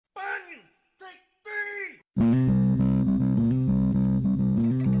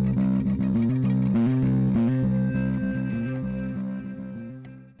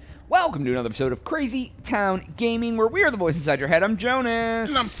Welcome to another episode of Crazy Town Gaming, where we are the voice inside your head. I'm Jonas.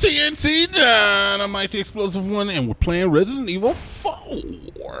 And I'm TNT Dinomight, the explosive one, and we're playing Resident Evil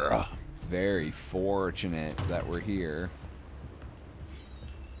 4. It's very fortunate that we're here.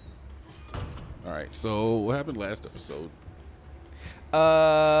 Alright, so what happened last episode?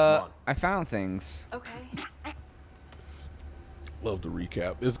 I found things. Okay. Love the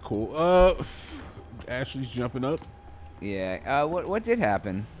recap. It's cool. Ashley's jumping up. Yeah, what did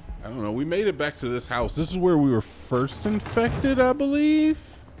happen? I don't know. We made it back to this house. This is where we were first infected, I believe.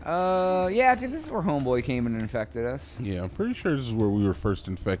 Yeah, I think this is where Homeboy came and infected us. Yeah, I'm pretty sure this is where we were first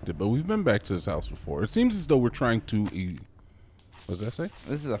infected, but we've been back to this house before. It seems as though we're trying to... What does that say?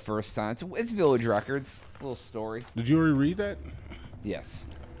 This is the first time. It's Village Records. A little story. Did you already read that? Yes.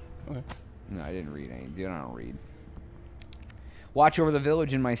 Okay. No, I didn't read anything. I don't read. Watch over the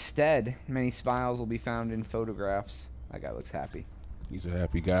village in my stead. Many smiles will be found in photographs. That guy looks happy. He's a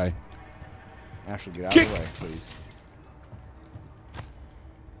happy guy. Ashley, get out of the way, please.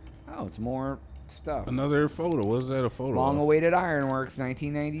 Oh, it's more stuff. Another photo. What is that a photo Long-awaited Ironworks,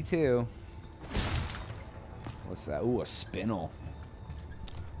 1992. What's that? Ooh, a spinel.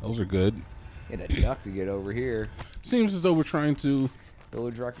 Those are good. Get a duck to get over here. Seems as though we're trying to...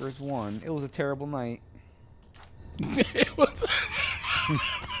 Village Records 1. It was a terrible night.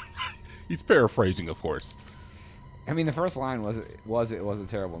 He's paraphrasing, of course. I mean, the first line was it was a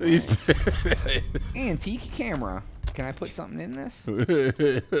terrible night. Antique camera. Can I put something in this?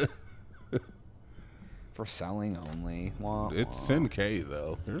 For selling only. Wah, wah. It's 10K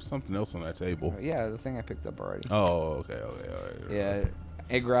though. There's something else on that table. Yeah, the thing I picked up already. Oh, okay, all right. Yeah,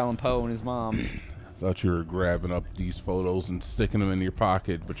 Edgar Allan Poe and his mom. Thought you were grabbing up these photos and sticking them in your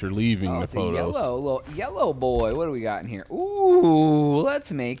pocket, but you're leaving the it's photos. A little yellow boy. What do we got in here? Ooh,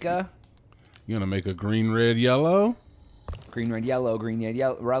 let's make a... You gonna make a green, red, yellow? Green, red, yellow,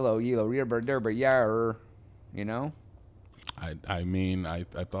 yellow, yeah. You know? I mean, I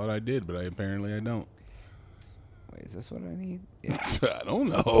thought I did, but apparently I don't. Wait, is this what I need? Yeah. I don't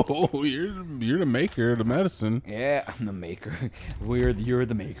know. You're the maker of the medicine. Yeah, I'm the maker. You're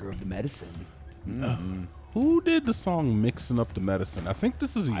the maker of the medicine. Mm-hmm. Who did the song "Mixing Up the Medicine"? I think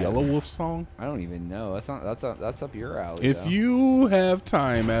this is a Yellow Wolf song. I don't even know. That's up your alley. If you have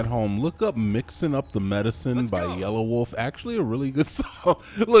time at home, look up "Mixing Up the Medicine" by Yellow Wolf. Actually, a really good song.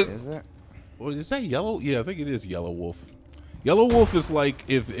 Look, is it? Well, is that Yellow? Yeah, I think it is Yellow Wolf. Yellow Wolf is like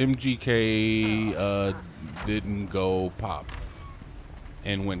if MGK didn't go pop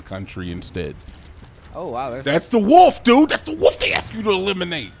and went country instead. Oh wow, that's the wolf, dude. That's the wolf they asked you to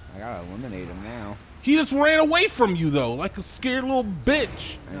eliminate. I gotta eliminate him now. He just ran away from you though, like a scared little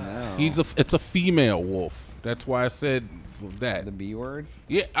bitch. I know. It's a female wolf. That's why I said that. The B word?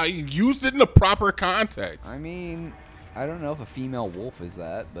 Yeah, I used it in the proper context. I mean, I don't know if a female wolf is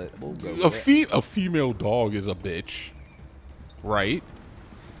that, but we'll go with a female dog is a bitch, right?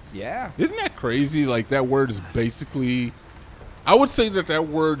 Yeah. Isn't that crazy? Like that word is basically, I would say that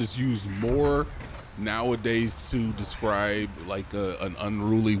word is used more nowadays to describe like an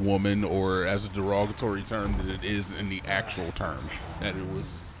unruly woman or as a derogatory term than it is in the actual term that it was.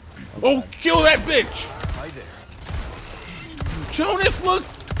 Oh, kill that bitch! Hi there. Jonas, look!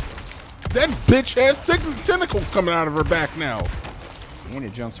 That bitch has tentacles coming out of her back now. And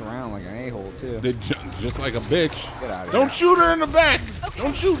it jumps around like an a-hole too. They just like a bitch. Get out of here. Don't shoot her in the back. Okay.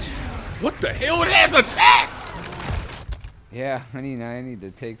 Don't shoot. What the hell? It has attacks. Yeah, I need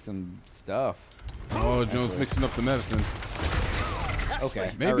to take some stuff. Oh, Jones mixing up the medicine.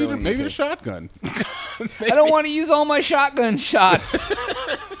 Okay. Maybe the shotgun. I don't want to use all my shotgun shots.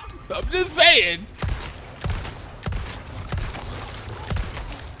 I'm just saying.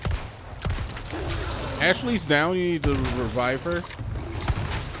 Ashley's down. You need to revive her.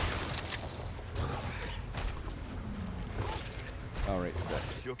 All right,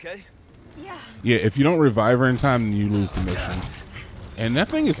 Steph. You okay? Yeah. Yeah, if you don't revive her in time, then you lose the mission. And that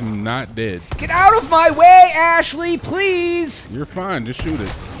thing is not dead. Get out of my way, Ashley, please! You're fine. Just shoot it.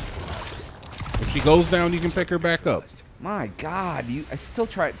 If she goes down, you can pick her back up. My God, I still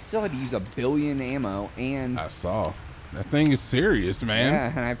had to use 1 billion ammo, and I saw. That thing is serious, man. yeah,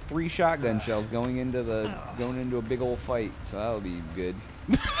 and I have 3 shotgun shells going into a big old fight, so that'll be good.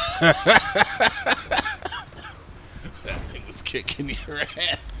 That thing was kicking your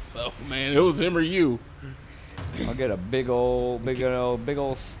ass. Oh man, it was him or you. I'll get a big old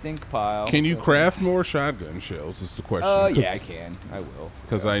stink pile. Can you craft more shotgun shells? Is the question. Yeah, I can. I will.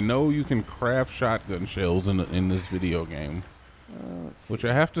 Because I know you can craft shotgun shells in this video game. Let's see. Which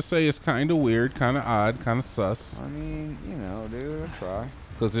I have to say is kind of weird, kind of odd, kind of sus. I mean, you know, dude, I'll try.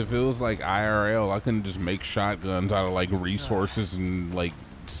 Because if it was like IRL, I couldn't just make shotguns out of like resources and like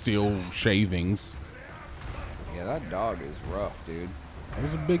steel shavings. Yeah, that dog is rough, dude. It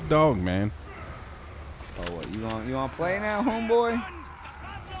was a big dog, man. Oh, what, you want to play now, homeboy?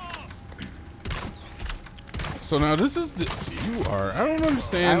 So now this is I don't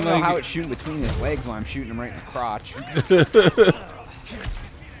understand. I don't know how it's shooting between his legs when I'm shooting him right in the crotch.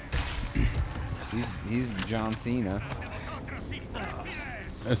 he's John Cena.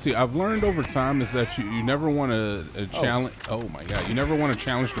 And see, I've learned over time is that you never want to challenge. Oh my god, you never want to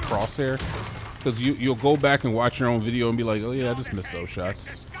challenge the crosshair because you'll go back and watch your own video and be like, oh yeah, I just missed those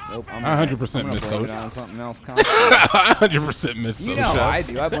shots. Nope, I 100% missed those. on something else. 100% missed those. You know shots. I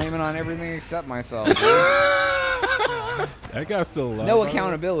do. I blame it on everything except myself. Dude. That guy's still alive. No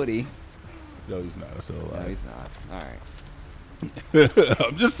accountability. No, he's not still alive. No, he's not. All right.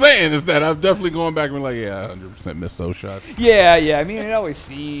 I'm just saying is that I'm definitely going back and be like, yeah, 100% missed those shots. Yeah. I mean, it always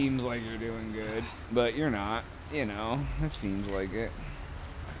seems like you're doing good, but you're not. You know, it seems like it.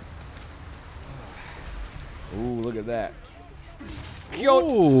 Ooh, look at that.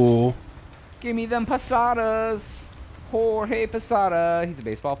 Ooh. Give me them pasadas. Jorge Posada. He's a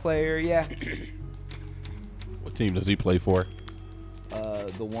baseball player, yeah. What team does he play for?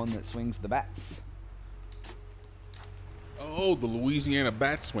 The one that swings the bats. Oh, the Louisiana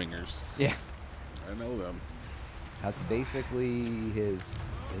Bat Swingers. Yeah. I know them. That's basically his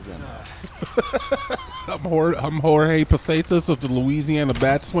MO. I'm Jorge Pesetas of the Louisiana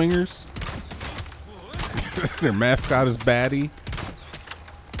Bat Swingers. Their mascot is Batty.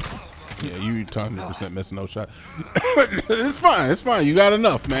 Yeah, you 100% missing no shot. It's fine. It's fine. You got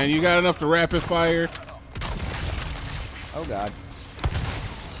enough, man. You got enough to rapid fire. Oh, God.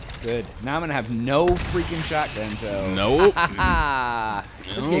 Good. Now I'm going to have no freaking shotgun show. Nope.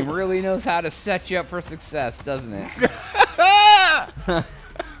 This game really knows how to set you up for success, doesn't it?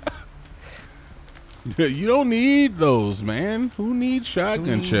 You don't need those, man. Who needs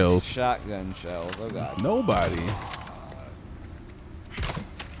shotgun shells? Shotgun shells. Oh, God. Nobody.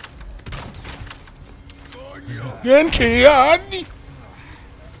 Genki.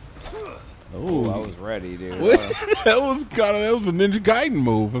 Oh, I was ready, dude. that was a Ninja Gaiden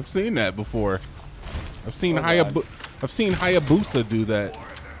move. I've seen that before. I've seen Hayabusa do that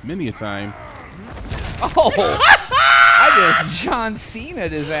many a time. Oh, I just John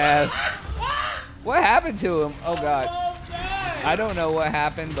Cena'd his ass. What happened to him? Oh, God. I don't know what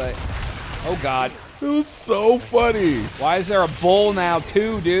happened, but oh, God. It was so funny. Why is there a bull now,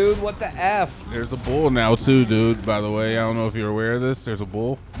 too, dude? What the F? There's a bull now, too, dude, by the way. I don't know if you're aware of this. There's a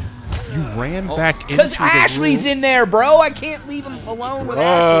bull. You ran back into the room. Because Ashley's in there, bro. I can't leave him alone with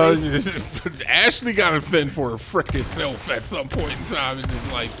Ashley. Ashley got to fend for her frickin' self at some point in time in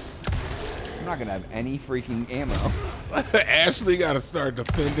his life. I'm not going to have any freaking ammo. Ashley got to start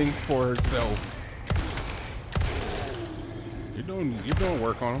defending for herself. You're doing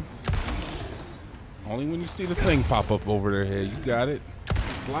work on him. Only when you see the thing pop up over their head. You got it.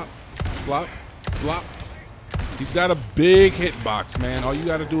 Flop, flop, flop. He's got a big hitbox, man. All you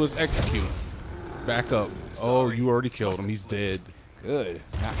got to do is execute. Back up. Oh, you already killed him. He's dead. Good.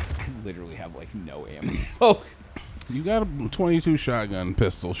 I literally have, like, no ammo. Oh. You got a 22 shotgun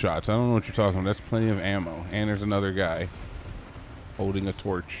pistol shots. I don't know what you're talking about. That's plenty of ammo. And there's another guy holding a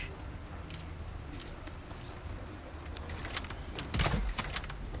torch.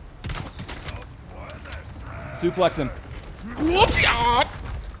 Suplex him. Whoop-yah!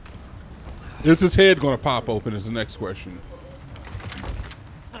 Is his head going to pop open is the next question.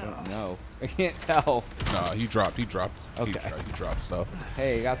 No. I can't tell. Nah, he dropped. Okay. He dropped stuff.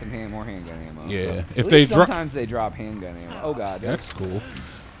 Hey, you got some more handgun ammo. Yeah. So. If At they least sometimes they drop handgun ammo. Oh, God. That's cool.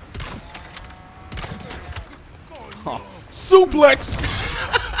 Huh. Suplex!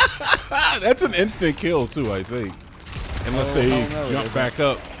 That's an instant kill, too, I think. Unless they jump back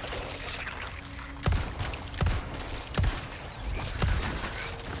up.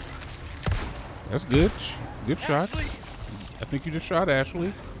 That's good. Good shots. I think you just shot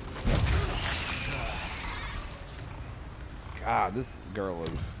Ashley. God, this girl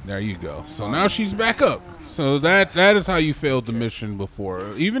is... There you go. So now she's back up. So that is how you failed the mission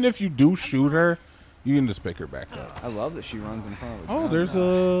before. Even if you do shoot her, you can just pick her back up. I love that she runs in front of the Oh,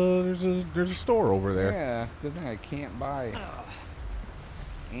 there's a store over there. Yeah, good thing I can't buy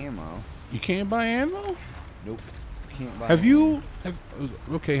ammo. You can't buy ammo? Nope. Can't buy Have ammo.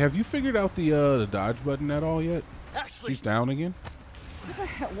 have you figured out the dodge button at all yet? She's down again. What the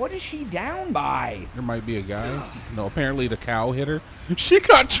hell? What is she down by? There might be a guy. No, apparently the cow hit her. She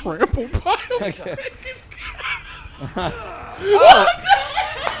got trampled by a freaking cow. Oh.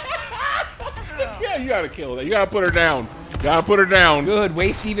 Yeah, you gotta kill that. You gotta put her down. Gotta put her down. Good.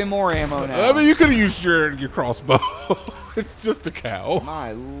 Waste even more ammo now. I mean, you could have used your crossbow. It's just a cow.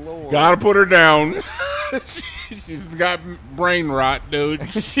 My lord. Gotta put her down. She's got brain rot,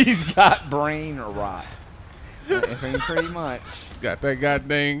 dude. She's got brain rot. I mean, pretty much. Got that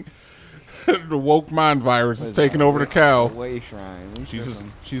goddamn the woke mind virus is taking over the cow. Way shrine.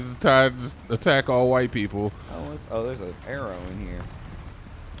 She's tied to attack all white people. Oh, there's an arrow in here.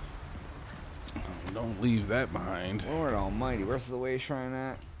 Don't leave that behind. Lord almighty, where's the way shrine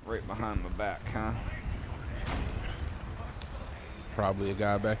at? Right behind my back, huh? Probably a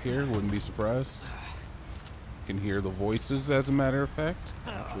guy back here. Wouldn't be surprised. Can hear the voices, as a matter of fact.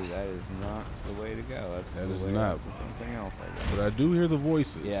 Actually, that is not the way to go. That is way not. to something else, I guess. But I do hear the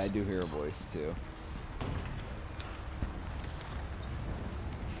voices. Yeah, I do hear a voice too.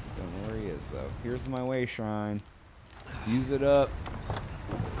 Don't know where he is though. Here's my way shrine. Use it up.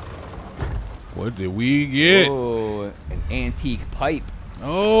 What did we get? Oh, an antique pipe.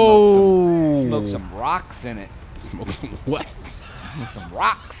 Oh. Smoke some rocks in it. Smoke some what? Some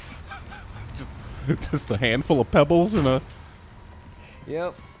rocks. Just a handful of pebbles and a...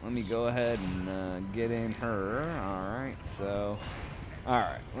 Yep. Let me go ahead and get in her. Alright, so...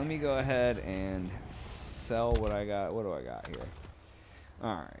 Alright, let me go ahead and sell what I got. What do I got here?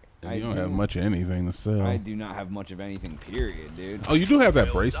 Alright. You don't have much of anything to sell. I do not have much of anything, period, dude. Oh, you do have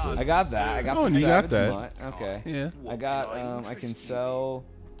that bracelet. I got that. I got Oh, the and you got Savage that. Mutt. Okay. Yeah. I got, I can sell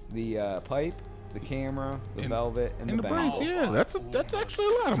the pipe, the camera, the velvet, and the brace. bangle. Yeah, that's actually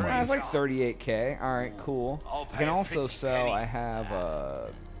a lot of money. It's like 38K. All right, cool. I can also sell. I have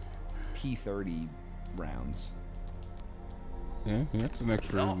T30 rounds. Yeah, that's an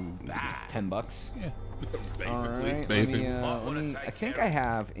extra $10. Yeah, basically. All right, Basic. let me, I think I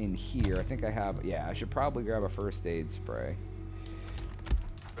have in here. I think I have. Yeah, I should probably grab a first aid spray.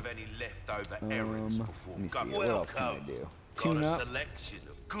 Let me see. What else can I do? Tune up.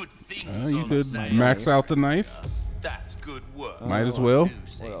 You could max out the knife. That's good work. Might as well.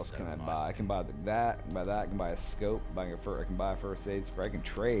 What else can I buy? I can buy that. I can buy a scope. I can buy a first aid spray. I can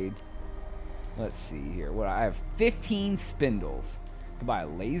trade. Let's see here. What I have 15 spindles. I can buy a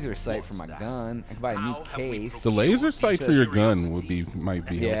laser sight for my gun. I can buy a new case. The laser sight for your gun might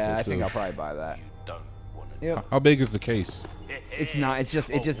be helpful. Yeah, I think too. I'll probably buy that. Yep. How big is the case? It's not. It just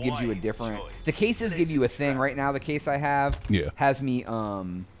gives you a different. The cases give you a thing. Right now, the case I have has me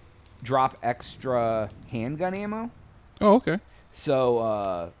drop extra handgun ammo. Oh, okay.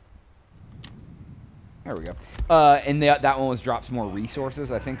 So there we go. And that one drops more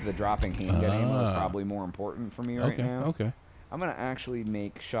resources. I think the dropping handgun ammo is probably more important for me right now. Okay. I'm gonna actually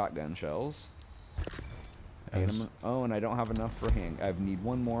make shotgun shells. And and I don't have enough for I need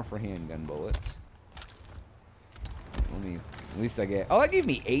one more for handgun bullets. Let me. At least I get. Oh, that gave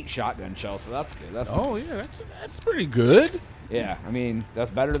me 8 shotgun shells, so that's good. That's nice. Yeah, that's pretty good. Yeah, I mean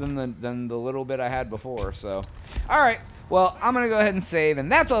that's better than the little bit I had before. So, all right. Well, I'm gonna go ahead and save, and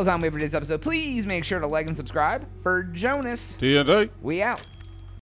that's all the time we have for today's episode. Please make sure to like and subscribe. For Jonas, TNT. we out.